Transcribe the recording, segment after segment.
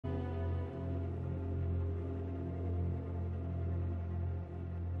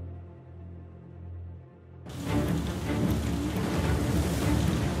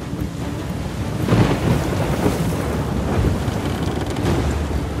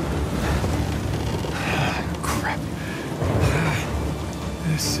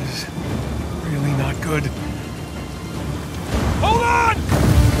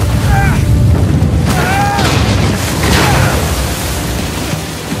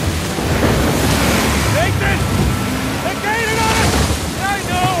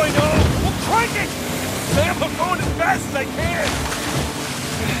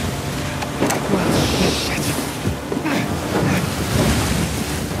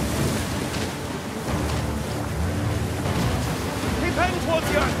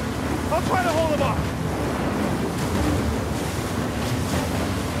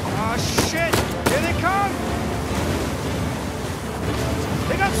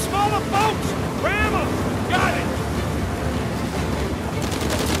smaller boats! Ram them! Got it!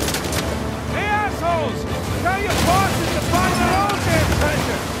 Hey, assholes! Tell your bosses to find their own damn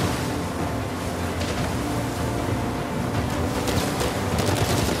treasure!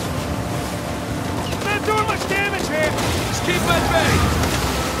 Not doing much damage here! Just keep at bay!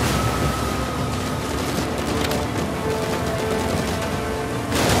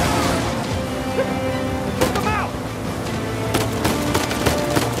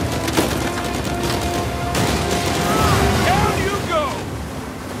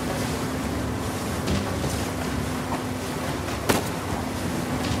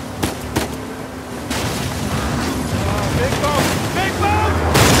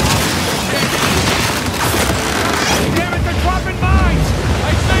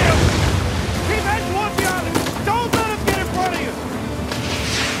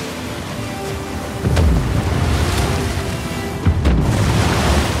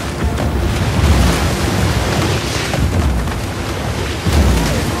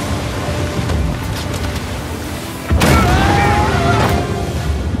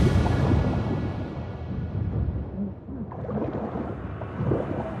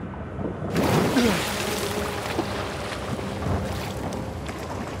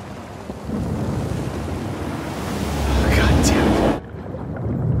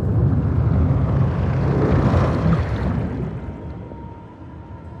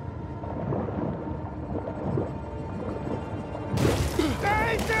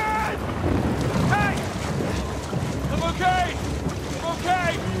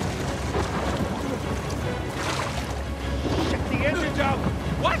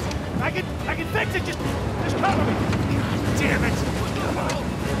 I can fix it! Just cover me! God damn it! Come on!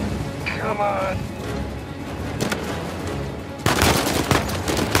 Come on!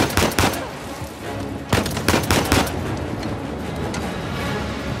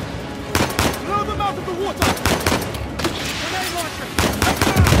 Blow them out of the water! Grenade launcher!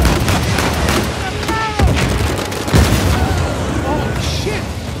 Oh, shit!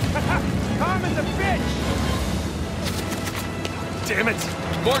 Calm as a bitch! Damn it!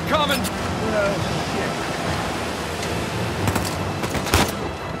 More coming! Shit.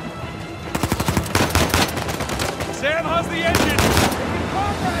 Sam, how's the engine?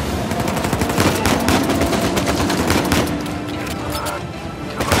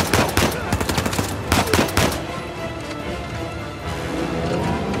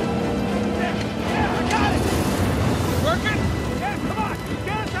 Yeah, I got it! Working? Yeah, come on!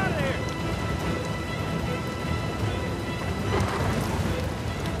 Get us out of here!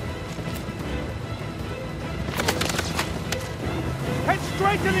 Head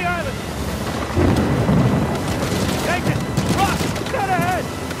straight to the island! Take it! Rock! Dead ahead!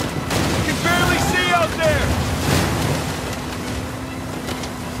 You can barely see out there!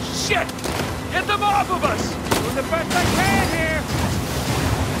 Shit! Get them off of us! Doing the best I can here!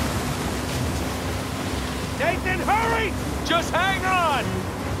 Nathan, hurry! Just hang on!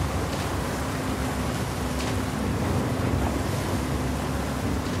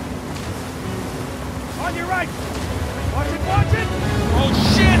 On your right! Watch it, watch it! Oh,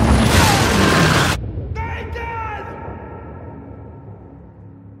 shit! Nathan!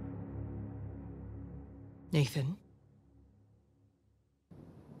 Nathan?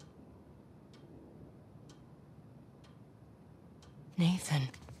 Nathan?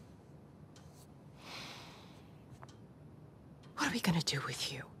 What are we gonna do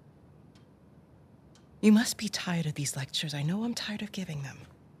with you? You must be tired of these lectures. I know I'm tired of giving them.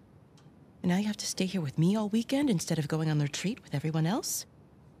 And now you have to stay here with me all weekend instead of going on the retreat with everyone else?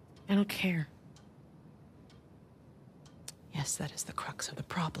 I don't care. Yes, that is the crux of the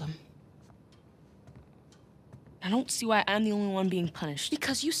problem. I don't see why I'm the only one being punished.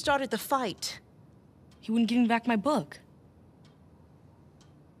 Because you started the fight. He wouldn't give me back my book.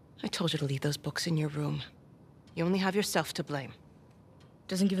 I told you to leave those books in your room. You only have yourself to blame.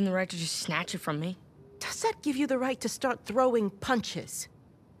 Doesn't give him the right to just snatch it from me. Does that give you the right to start throwing punches?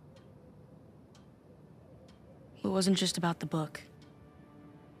 It wasn't just about the book.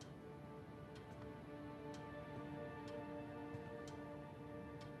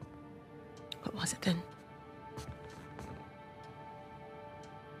 What was it then?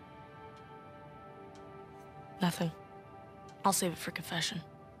 Nothing. I'll save it for confession.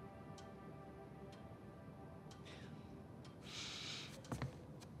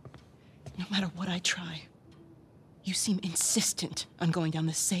 No matter what I try, you seem insistent on going down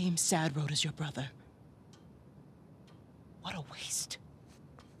the same sad road as your brother. What a waste.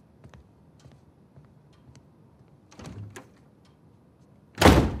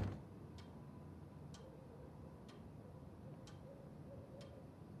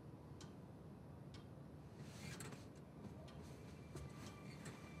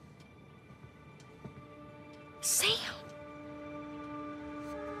 Sam!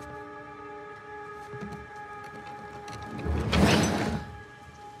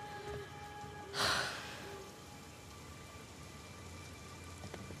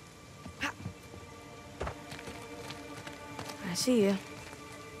 I see you.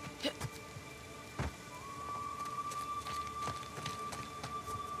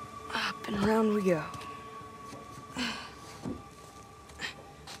 Up and around we go.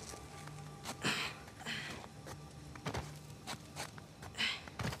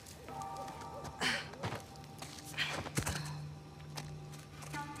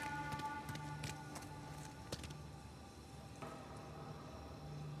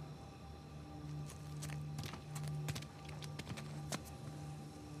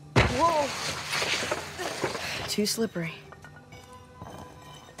 Whoa! Too slippery.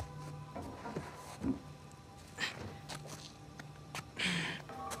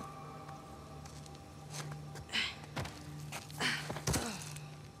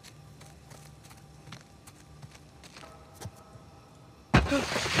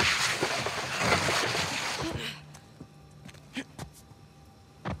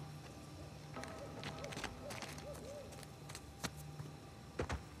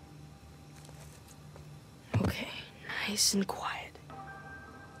 Okay, nice and quiet.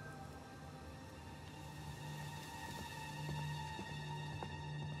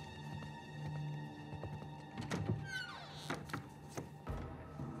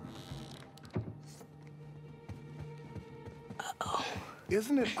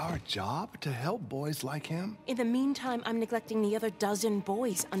 Isn't it our job to help boys like him? In the meantime, I'm neglecting the other dozen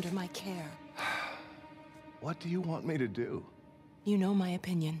boys under my care. What do you want me to do? You know my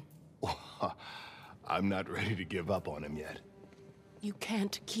opinion. I'm not ready to give up on him yet. You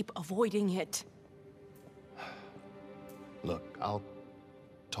can't keep avoiding it. Look, I'll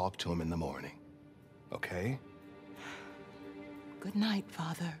talk to him in the morning, okay? Good night,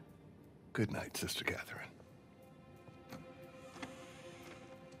 Father. Good night, Sister Catherine.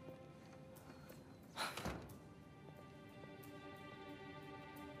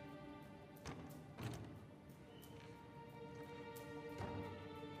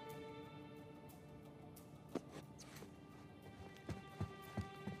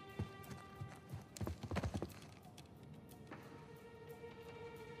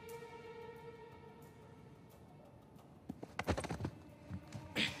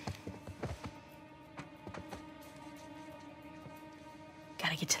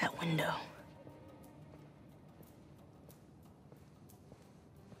 Gotta get to that window.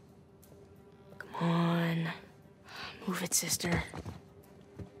 Come on. Move it, sister.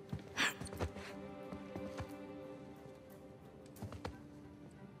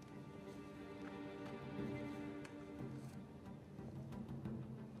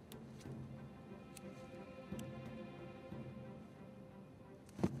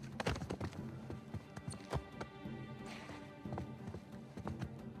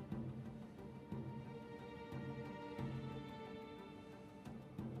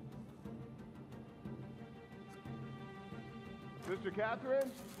 Sister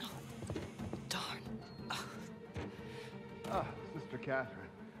Catherine? Darn. Ah, Sister Catherine.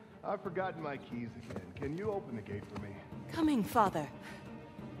 I've forgotten my keys again. Can you open the gate for me? Coming, Father.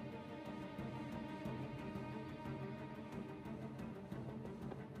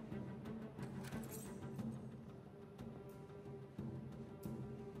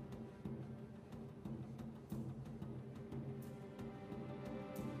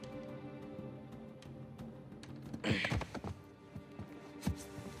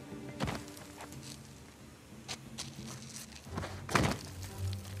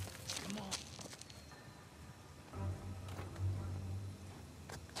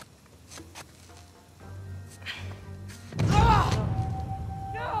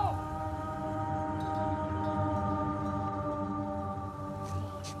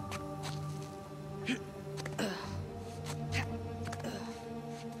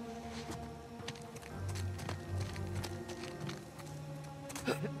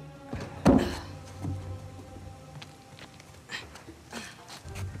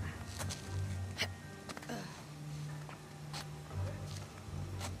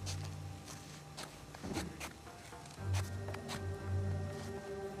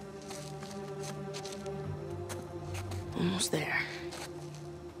 Almost there.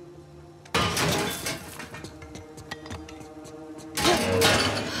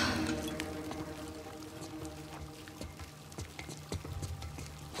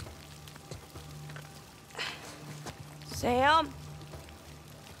 Sam?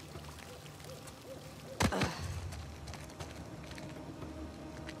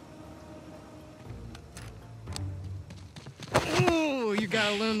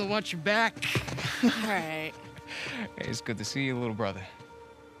 gotta learn to watch your back. All right. Hey, it's good to see you, little brother.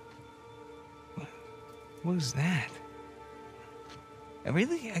 What was that?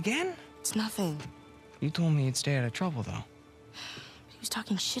 Really? Again? It's nothing. You told me you'd stay out of trouble, though. He was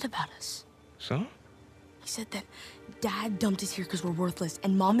talking shit about us. So? He said that Dad dumped us here because we're worthless,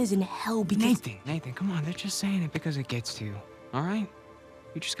 and Mom is in hell because... Nathan, come on. They're just saying it because it gets to you, all right?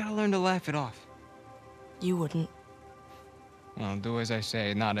 You just gotta learn to laugh it off. You wouldn't. Well, do as I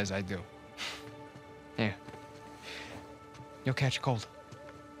say, not as I do. Here. You'll catch a cold.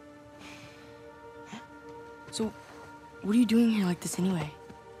 So, what are you doing here like this anyway?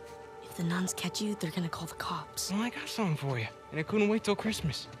 If the nuns catch you, they're gonna call the cops. Well, I got something for you, and it couldn't wait till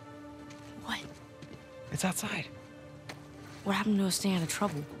Christmas. What? It's outside. What happened to us staying out of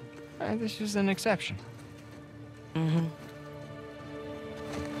trouble? This is an exception. Mm-hmm.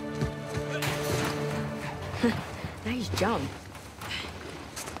 Nice jump.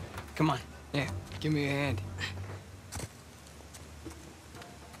 Come on. Yeah, give me a hand.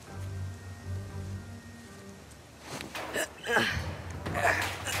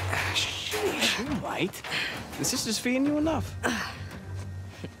 Sheesh, you're right. The sister's feeding you enough.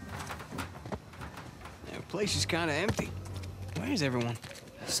 The place is kind of empty. Where's everyone?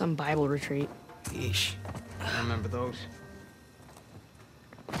 Some Bible retreat. Yeesh. I remember those.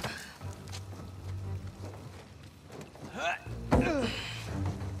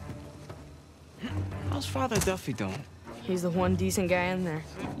 How's Father Duffy doing? He's the one decent guy in there.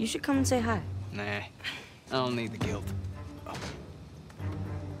 You should come and say hi. Nah, I don't need the guilt.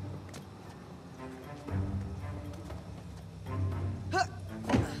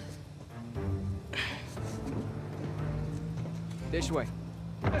 This way.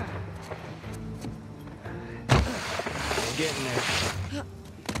 Getting there.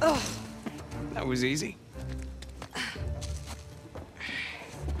 That was easy.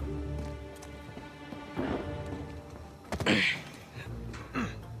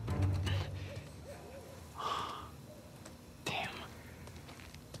 Damn.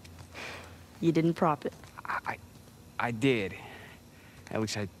 You didn't prop it. I did. At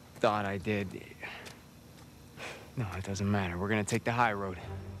least I thought I did. No, it doesn't matter. We're gonna take the high road.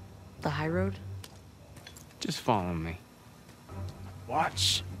 The high road? Just follow me.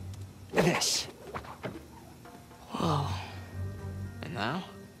 Watch this. Whoa. And now,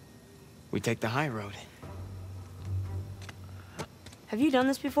 we take the high road. Have you done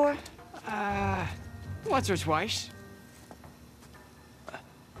this before? Once or twice.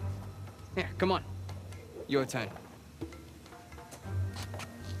 Here, come on. Your turn.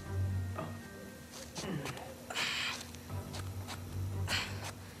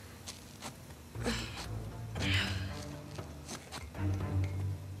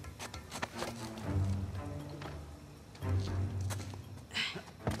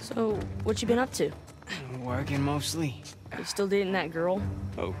 So, what you been up to? Working mostly. You still dating that girl?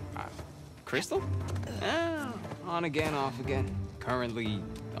 Oh, Crystal? On again, off again. Currently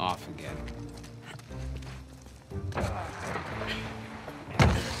off again.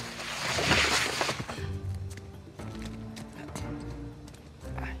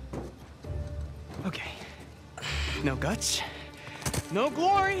 Okay. No guts. No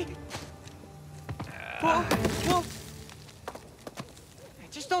glory. Whoa.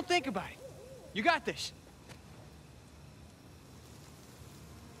 Just don't think about it. You got this.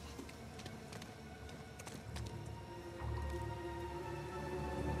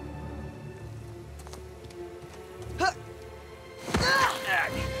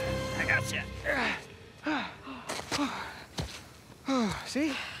 I gotcha.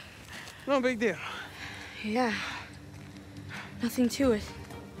 See? No big deal. Yeah. Nothing to it.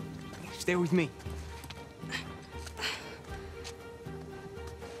 Stay with me.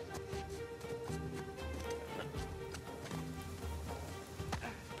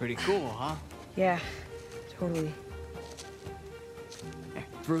 Pretty cool, huh? Yeah, totally. Hey,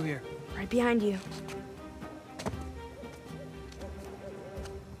 through here. Right behind you.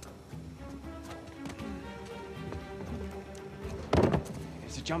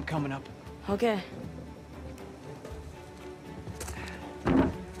 There's a jump coming up. Okay.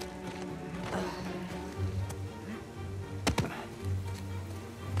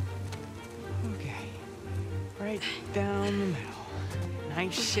 Okay. Right down the middle.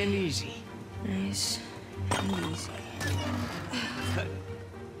 Nice and easy. Nice and easy.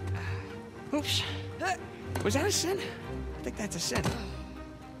 Oops. Was that a sin? I think that's a sin.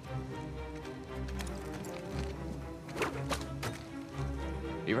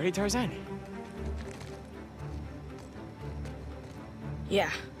 You ready, Tarzan? Yeah.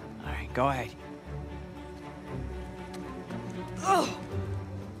 All right, go ahead. Oh!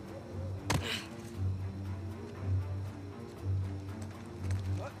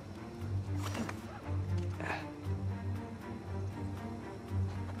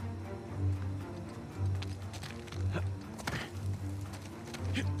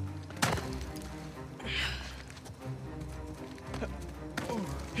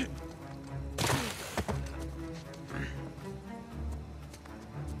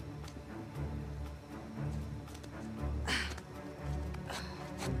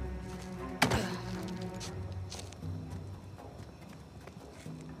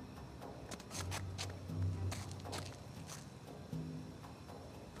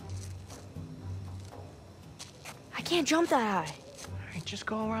 can't jump that high. All right, just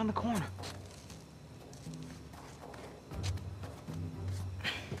go around the corner.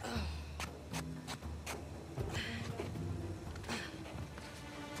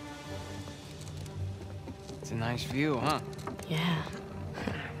 It's a nice view, huh? Yeah.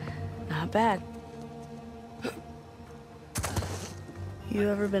 Not bad. You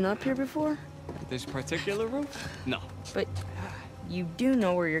ever been up here before? This particular roof? No. But you do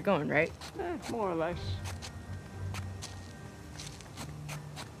know where you're going, right? More or less.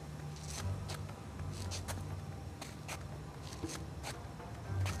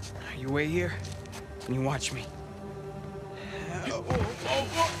 You wait here, and you watch me.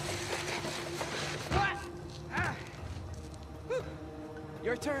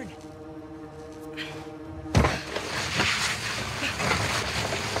 Your turn.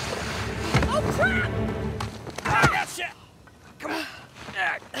 Oh, crap! Gotcha! Come on.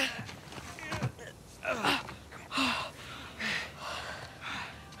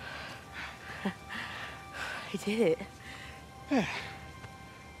 I did it. Of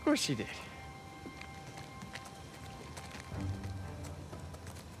course you did.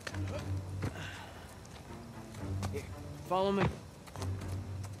 Here, follow me.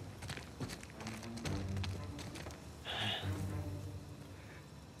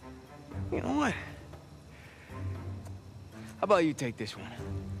 You know what? How about you take this one?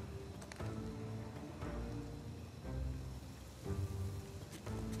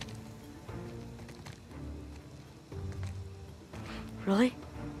 Really?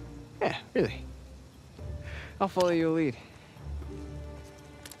 Yeah, really. I'll follow your lead.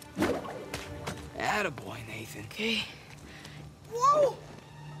 Attaboy, Nathan. Okay. Whoa!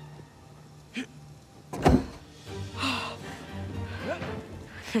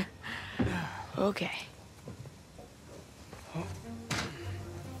 Okay.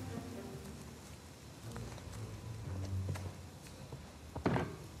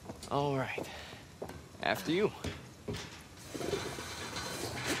 All right. After you.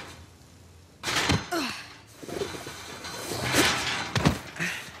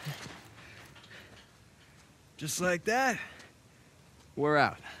 Just like that, we're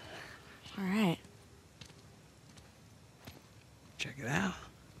out. All right. Check it out.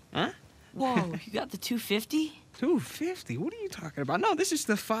 Huh? Whoa, you got the 250? 250? What are you talking about? No, this is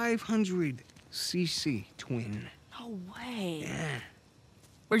the 500cc twin. No way. Yeah.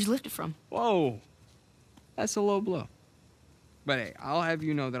 Where'd you lift it from? Whoa. That's a low blow. But hey, I'll have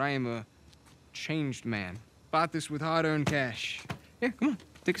you know that I am a changed man. Bought this with hard-earned cash. Yeah, come on,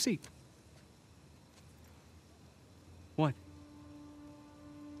 take a seat. What?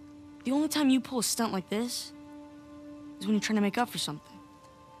 The only time you pull a stunt like this is when you're trying to make up for something.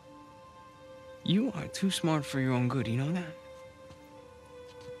 You are too smart for your own good, you know that?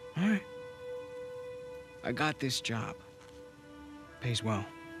 All right. I got this job. Pays well.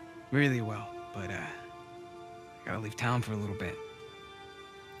 Really well. But, I gotta leave town for a little bit.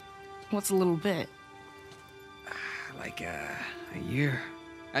 What's a little bit? Like, a year.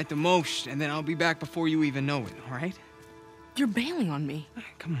 At the most, and then I'll be back before you even know it, all right? You're bailing on me.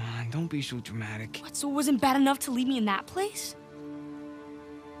 Come on, don't be so dramatic. What, so it wasn't bad enough to leave me in that place?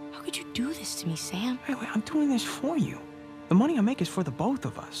 How could you do this to me, Sam? Wait, I'm doing this for you. The money I make is for the both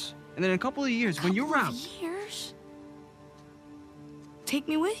of us. And then in a couple of years, when you're out... Years? Take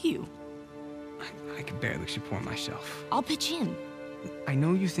me with you. I can barely support myself. I'll pitch in. I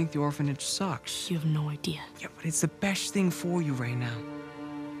know you think the orphanage sucks. You have no idea. Yeah, but it's the best thing for you right now.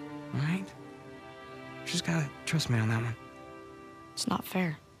 All right? You just gotta trust me on that one. It's not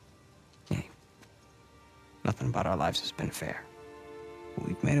fair. Hey, nothing about our lives has been fair. But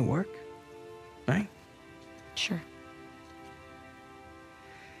we've made it work, right? Sure.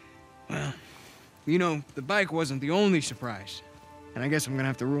 Well, you know, the bike wasn't the only surprise. And I guess I'm gonna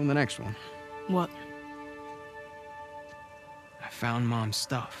have to ruin the next one. What? I found Mom's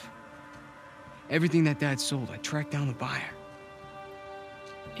stuff. Everything that Dad sold, I tracked down the buyer.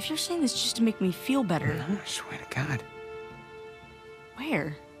 If you're saying this just to make me feel better... No, I swear to God.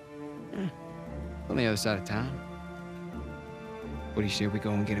 Where? On the other side of town. What do you say we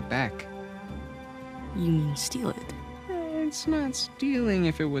go and get it back? You mean steal it? It's not stealing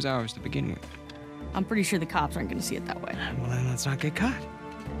if it was ours to begin with. I'm pretty sure the cops aren't gonna see it that way. Well, then let's not get caught.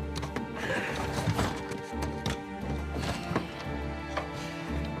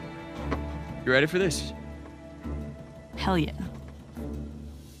 You ready for this? Hell yeah.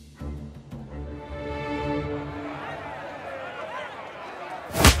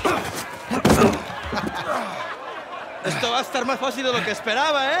 Esto va a estar más fácil de lo que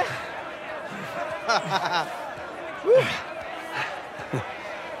esperaba, ¿eh?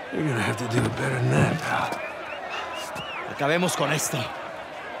 You're gonna have to do better than that, pal. Acabemos con esto.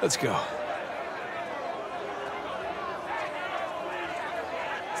 Let's go.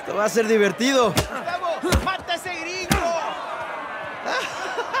 Esto va a ser divertido. ¡Mata a ese gringo!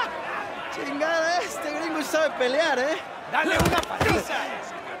 Chingada, este gringo sabe pelear, ¿eh? ¡Dale una paliza!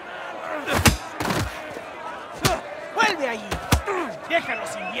 ¡Vuelve ahí! ¡Déjalo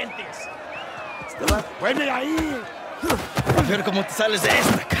sin dientes! ¡Vuelve ahí! A ver cómo te sales de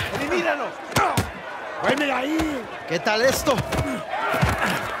esta, cara. ¡Elimínalos! ¡Vuelve ahí! ¿Qué tal esto?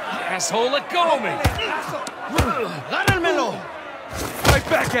 Asshole, let go of me! ¡Agárrenmelo! Right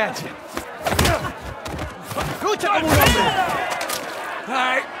back at you! ¡Lucha como un hombre! All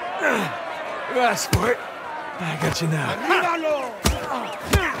right. You asked for it. I got you now. ¡Míralo!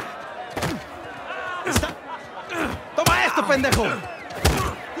 ¡Toma esto, pendejo!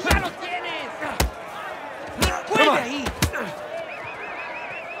 ¡Ya lo tienes! ¡Vuelve ahí!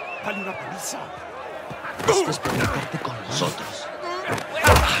 ¡Dale una paliza! Esto es por meterte con nosotros. ¡Puedes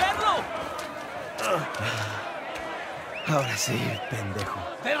hacerlo! Ahora sí, pendejo.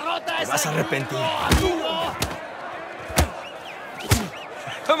 ¡Derrota Te vas a arrepentir.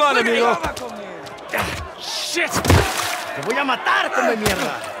 ¡Come on, amigo! ¡Shit! ¡Te voy a matar, come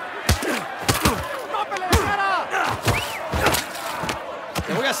mierda! ¡Tópele la cara!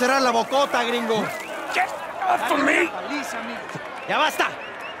 ¡Te voy a cerrar la bocota, gringo! Get off of me! ¡Ya basta!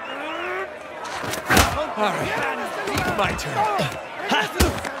 All right. My turn.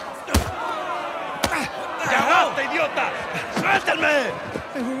 ¡Ya basta, idiota! ¡Suéltame!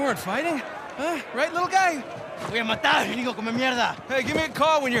 Hey, we weren't fighting. Huh? Right, little guy? ¡Te voy a matar, gringo, come mierda! Hey, give me a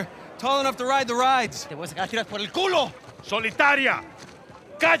call when you're tall enough to ride the rides. ¡Te voy a sacar a tirar por el culo! ¡Solitaria!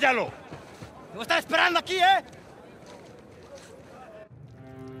 ¡Cállalo! ¡Te voy a estar esperando aquí, eh!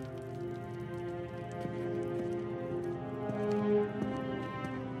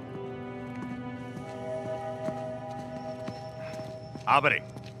 Abre.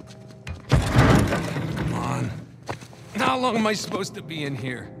 Come on. How long am I supposed to be in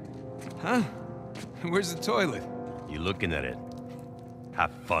here? Huh? Where's the toilet? You looking at it?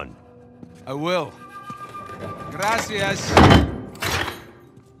 Have fun. I will. Gracias.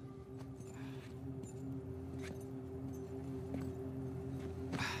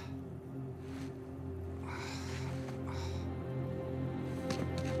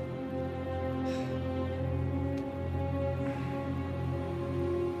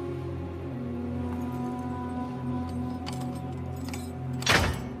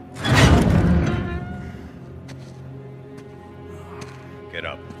 Get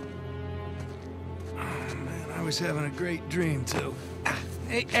up. Man, I was having a great dream, too.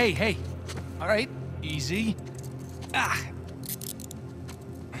 Hey. All right, easy.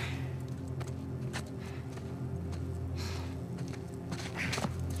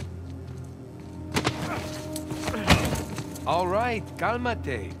 All right,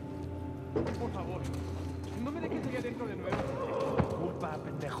 cálmate. Por favor, no me dejes allá adentro de nuevo. Culpa,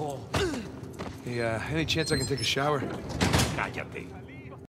 pendejo. Hey, any chance I can take a shower? Cállate.